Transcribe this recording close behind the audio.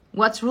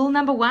What's rule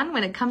number 1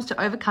 when it comes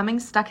to overcoming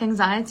stuck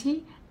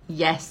anxiety?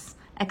 Yes,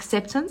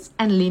 acceptance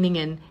and leaning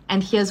in.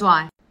 And here's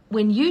why.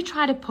 When you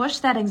try to push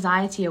that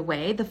anxiety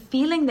away, the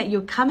feeling that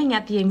you're coming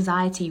at the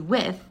anxiety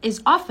with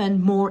is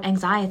often more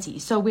anxiety.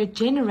 So we're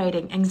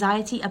generating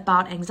anxiety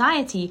about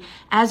anxiety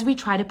as we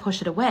try to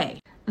push it away.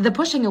 The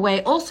pushing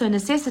away also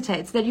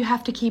necessitates that you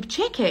have to keep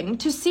checking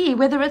to see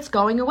whether it's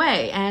going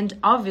away. And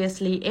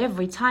obviously,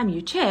 every time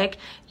you check,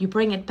 you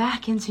bring it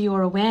back into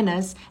your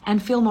awareness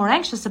and feel more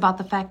anxious about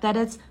the fact that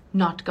it's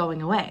not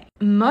going away.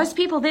 Most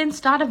people then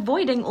start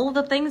avoiding all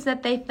the things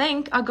that they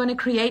think are going to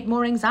create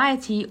more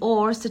anxiety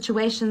or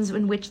situations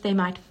in which they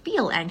might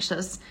feel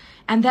anxious.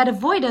 And that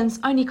avoidance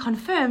only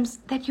confirms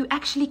that you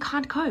actually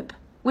can't cope,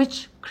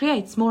 which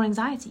creates more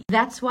anxiety.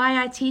 That's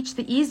why I teach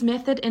the EASE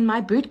method in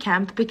my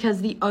bootcamp,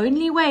 because the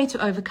only way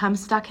to overcome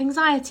stuck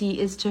anxiety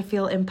is to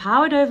feel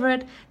empowered over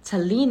it, to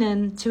lean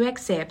in, to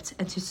accept,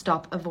 and to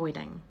stop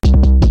avoiding.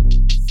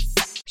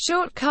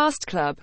 Shortcast Club.